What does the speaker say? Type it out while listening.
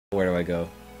Where do I go?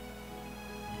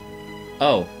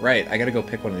 Oh, right. I gotta go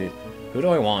pick one of these. Who do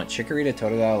I want? Chikorita,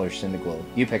 Totodile, or Cyndaquil?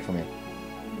 You pick for me.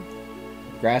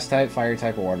 Grass type, fire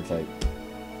type, or water type?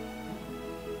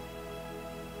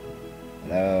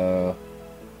 Hello.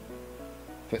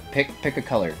 Pick a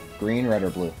color. Green, red, or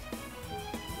blue?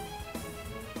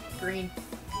 Green.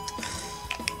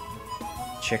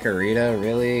 Chikorita,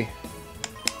 really?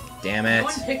 Damn it. No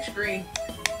one picks green.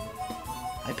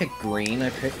 I picked green.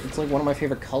 It's like one of my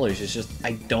favorite colors. It's just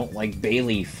I don't like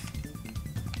Bayleaf.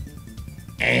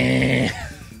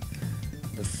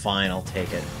 But fine, I'll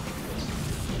take it.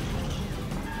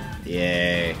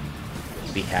 Yay.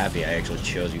 Be happy I actually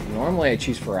chose you. Normally I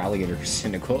choose for Alligator or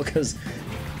Cyndaquil because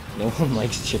no one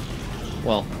likes Chick.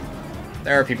 Well,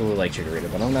 there are people who like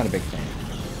Chikorita, but I'm not a big fan.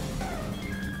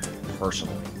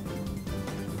 Personally.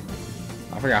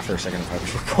 I forgot for a second if I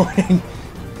was recording.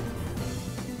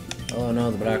 Oh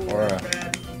no, the black aura.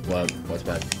 What? What's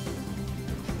bad?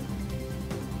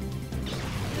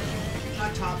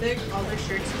 Hot topic, all their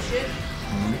shirts and shit.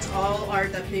 It's all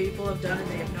art that people have done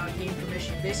and they have not gained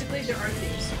permission. Basically, they're art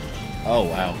thieves. Oh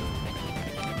wow.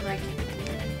 Like,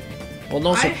 well,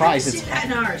 no surprise. I haven't seen that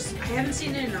in ours. I haven't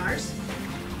seen it in ours.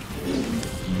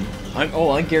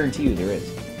 I guarantee you there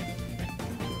is.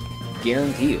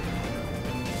 Guarantee you.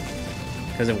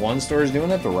 Because if one store is doing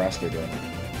it, the rest are doing it.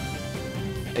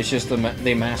 It's just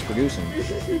they mass produce them.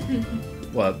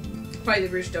 What? Probably the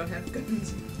British don't have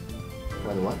guns.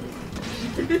 Why the what?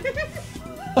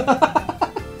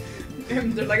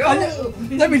 They're like, oh!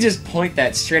 Let me just point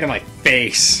that straight at my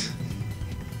face.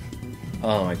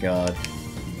 Oh my god.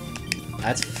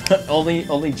 That's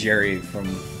only Jerry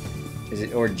from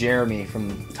or Jeremy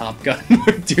from Top Gun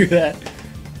would do that.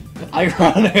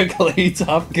 Ironically,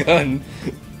 Top Gun.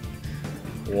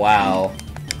 Wow.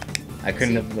 I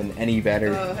couldn't have been any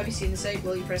better. Have you seen the site?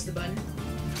 Well, you press the button.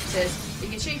 It says, you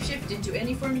can shapeshift into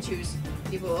any form you choose.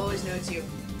 People will always know it's you.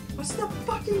 What's the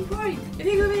fucking point? If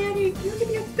you can be any, you can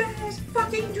be a badass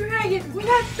fucking dragon! Well,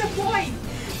 that's the point!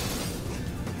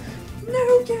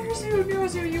 No cares who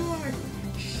knows who you are!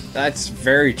 That's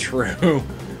very true.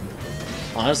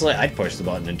 Honestly, I'd push the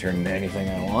button and turn into anything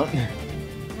I want.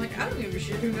 I'm like, I don't give a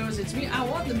shit who knows it's me. I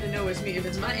want them to know it's me. If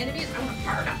it's my enemies, I want to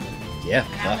hurt them. Yeah.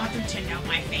 And I want them to know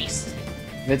my face.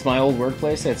 If it's my old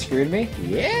workplace that screwed me,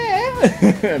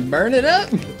 yeah! Burn it up!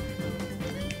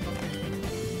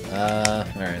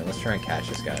 Alright, let's try and catch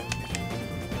this guy.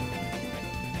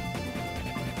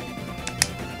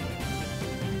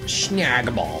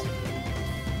 Snagball.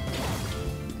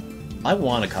 I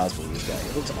want to cosplay this guy.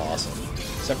 It looks awesome.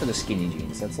 Except for the skinny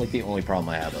jeans. That's like the only problem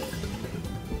I have with it.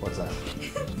 What's that?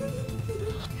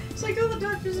 It's like all the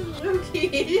doctors in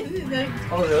Loki. Like,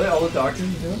 oh really? All the doctors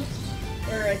are doing it?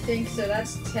 or I think so.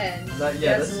 That's 10.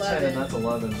 Yeah, that's 11. 10 and that's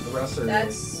 11. The rest are...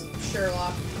 That's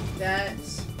Sherlock.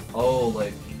 That's... Oh,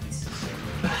 like...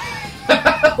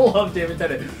 I love David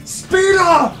Tennant. Speed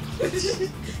up!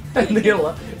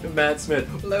 And Matt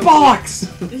Smith. Loki. Box!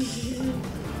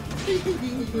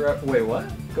 Wait,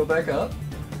 what? Go back up?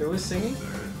 Who was singing?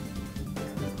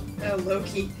 Oh,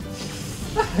 Loki.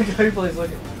 The guy who plays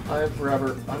Loki. I am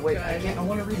forever... Oh, wait, God. I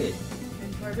want to read it.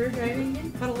 And forever driving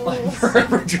in puddles. I'm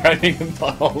forever driving in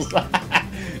puddles. I'm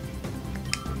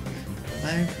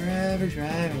forever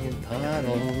driving in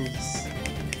puddles.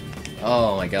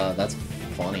 Oh my god, that's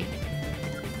funny.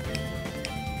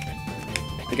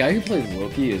 The guy who plays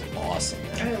Loki is awesome,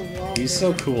 man. I love He's it.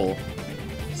 so cool.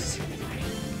 So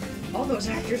funny. All those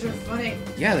actors are funny.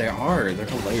 Yeah, they are. They're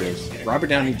hilarious. Robert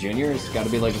Downey Jr. has got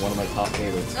to be like one of my top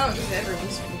favorites. Oh, just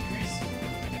everyone's hilarious.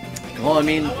 Well, I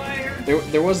mean,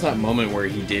 there was that moment where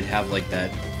he did have like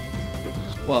that...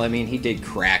 Well, I mean, he did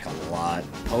crack a lot.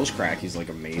 Post-crack, he's like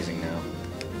amazing now.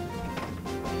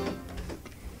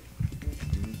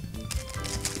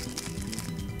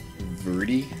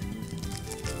 Verdi?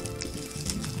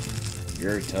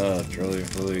 You're tough.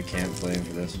 Truly can't blame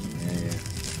for this. Yeah.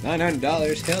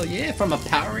 $900, hell yeah, from a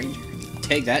Power Ranger.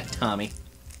 Take that, Tommy.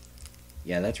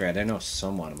 Yeah, that's right. I know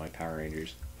somewhat of my Power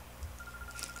Rangers.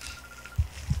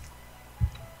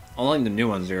 Only the new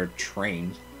ones, they're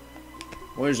trains.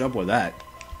 What is up with that?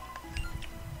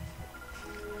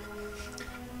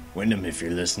 Wyndham, if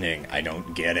you're listening, I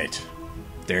don't get it.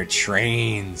 They're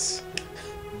trains.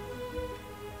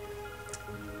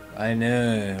 I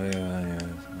know.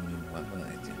 What will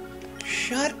I do?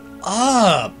 Shut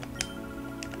up!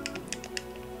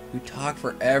 You talk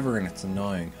forever and it's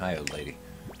annoying. Hi, old lady.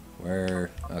 Where?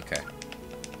 Okay.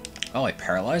 Oh, I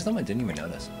paralyzed them? I didn't even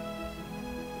notice.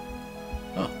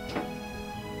 Oh.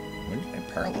 When did I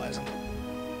paralyze them?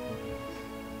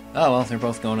 Oh, well, they're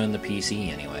both going in the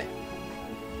PC anyway.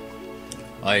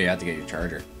 Oh, you have to get your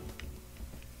charger.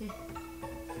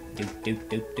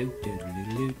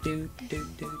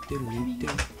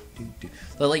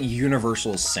 The like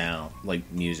universal sound, like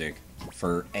music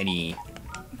for any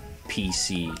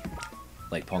PC,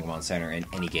 like Pokemon Center in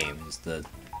any game is the.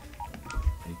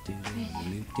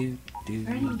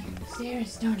 Running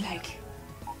stairs don't like.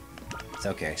 It's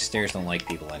okay. Stairs don't like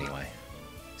people anyway,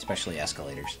 especially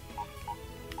escalators.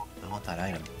 I want that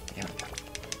item. Damn it.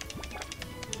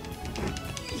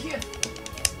 Yeah.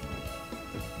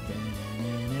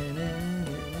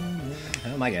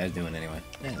 How are my guys doing anyway?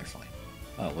 Yeah, they're fine.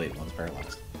 Oh wait, one's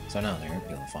paralyzed. So no, they're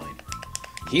feeling fine.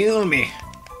 Heal me!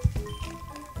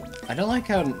 I don't like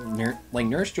how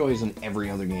Nurse Joy is in every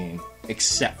other game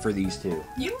except for these two.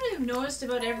 You know what I've noticed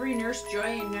about every Nurse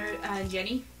Joy and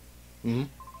Jenny? Mm-hmm.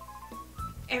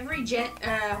 Every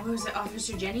what was it,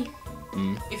 Officer Jenny?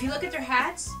 Mm-hmm. If you look at their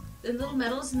hats, the little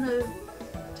medals in the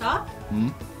top, Mm-hmm.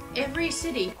 every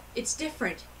city, it's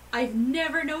different. I've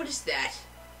never noticed that.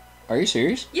 Are you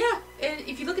serious? Yeah, and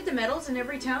if you look at the medals in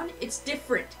every town, it's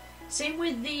different. Same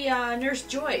with the Nurse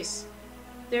Joys.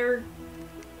 Their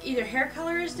either hair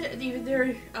color is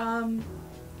their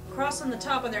cross on the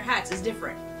top of their hats is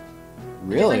different.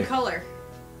 Really? Different color.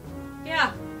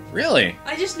 Yeah. Really?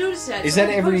 I just noticed that. Is that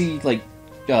every like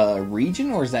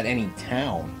region or is that any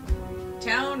town?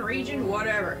 Town, region,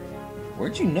 whatever.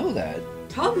 Where'd you know that?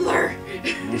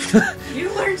 Tumblr.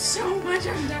 You learn so much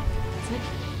on that.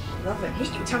 Love and hate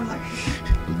you,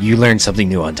 Tumblr. You learn something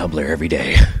new on Tumblr every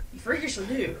day. You freakishly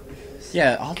do.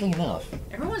 Yeah, oddly enough.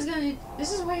 Everyone's gonna.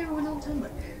 This is why everyone's on Tumblr.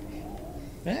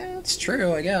 Yeah, it's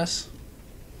true, I guess.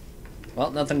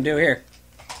 Well, nothing to do here.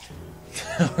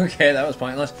 Okay, that was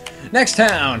pointless. Next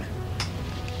town!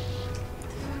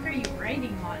 What are you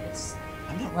writing on? It's.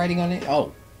 I'm not writing on it.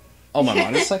 Oh, my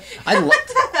god! It's like What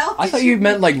the hell? I thought you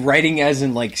meant like writing as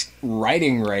in like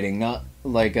writing, not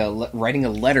like writing a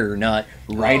letter, not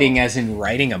writing as in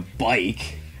riding a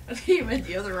bike. I thought you meant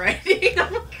the other writing.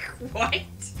 I'm like, what?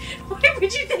 Why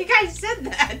would you think I said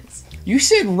that? You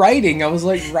said writing. I was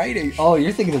like writing. Oh,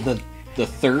 you're thinking of the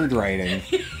third writing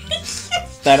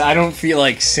that I don't feel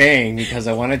like saying because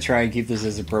I want to try and keep this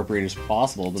as appropriate as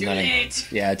possible. But Too then late.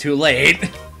 Yeah, too late.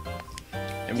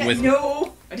 And Yeah,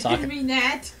 no, I didn't talking- mean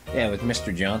that. Yeah, with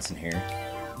Mr. Johnson here.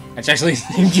 That's actually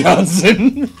his name,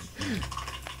 Johnson.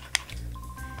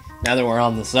 Now that we're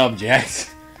on the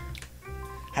subject.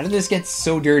 How did this get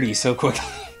so dirty so quickly?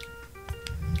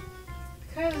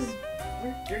 Because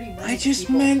we're dirty. I just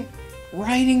people. meant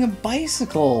riding a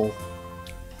bicycle.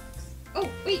 Oh,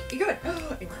 wait, you good.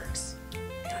 Oh, it works.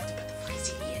 I don't have to put the fucking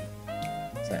CD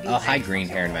in. Oh, hi,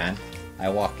 green-haired man. I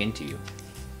walk into you.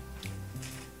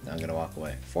 Now I'm gonna walk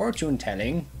away. Fortune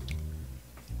telling.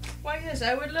 Why, yes,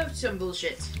 I would love some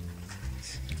bullshit.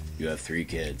 You have 3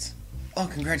 kids. Oh,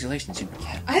 congratulations, you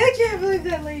cat. I can't believe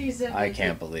that lady said I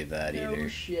can't believe that no either.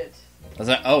 shit. I was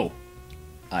like, oh,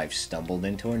 I've stumbled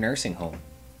into a nursing home.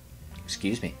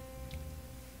 Excuse me.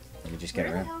 Let me just get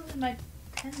Where the around. hell did my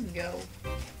pen go?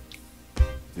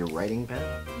 Your writing pen?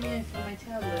 Yeah, for my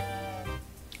tablet.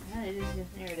 Ah, it is.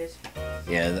 There it is.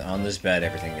 Yeah, on this bed,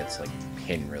 everything gets like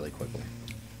hidden really quickly.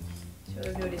 So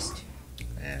I've noticed.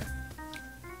 Yeah.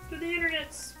 To the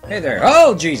internets. Hey there.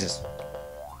 Oh, Jesus.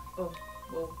 Oh,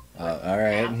 whoa. All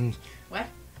right. What?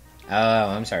 Oh,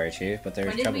 I'm sorry, Chief, but there's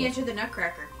When did trouble. we enter the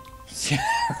Nutcracker? Yeah,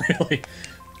 really.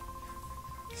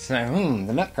 So,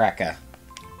 the Nutcracker.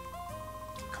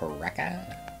 Cracker.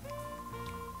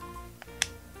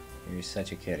 You're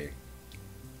such a kidder.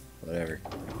 Whatever.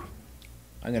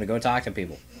 I'm gonna go talk to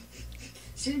people.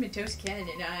 Cinnamon Toast Ken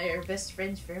and I are best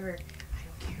friends forever. I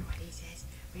don't care what he says.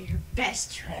 We're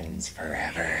best friends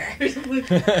forever.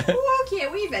 Oh, okay,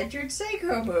 we've entered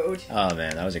Psycho mode. Oh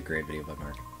man, that was a great video by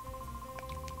Mark.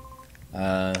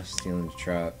 Stealing the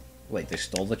truck. Wait, they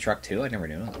stole the truck too? I never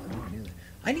knew that.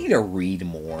 I need to read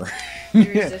more.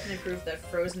 There is definitely proof that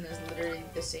Frozen is literally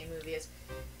the same movie as...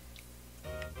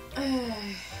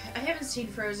 I haven't seen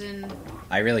Frozen.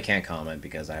 I really can't comment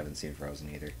because I haven't seen Frozen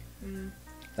either. Mm.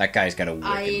 That guy's got a wicked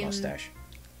I'm mustache.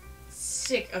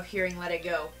 Sick of hearing Let It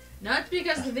Go. Not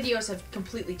because the videos have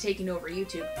completely taken over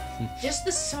YouTube. Just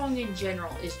the song in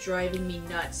general is driving me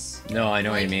nuts. No, I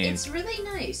know what you mean. It's really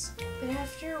nice, but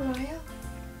after a while,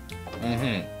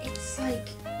 it's like...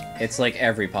 It's like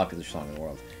every popular song in the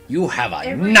world. You have a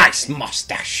Every- nice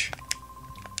mustache!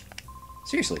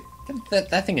 Seriously,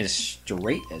 that thing is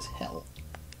straight as hell.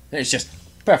 It's just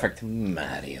perfect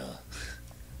Mario.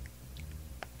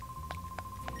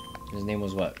 His name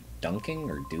was what? Dunking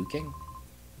or Duking?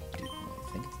 I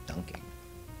think it's Dunking.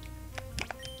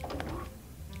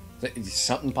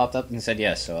 Something popped up and said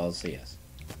yes, so I'll say yes.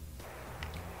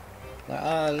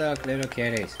 Oh, look, little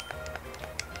kitties.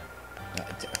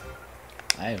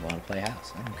 I want to play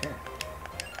house. I don't care.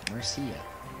 Marcia.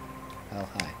 How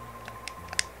high?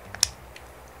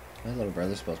 My little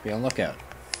brother's supposed to be on lookout.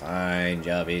 Fine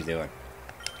job he's doing.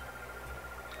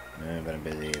 But I'm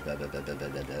busy. Blah, blah, blah, blah, blah,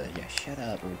 blah. Yeah, shut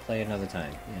up. We'll play another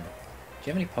time. Yeah.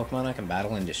 Do you have any Pokemon I can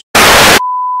battle and just...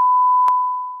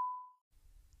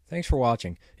 Thanks for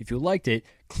watching. If you liked it,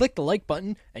 click the like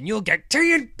button and you'll get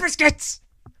TEA and Biscuits!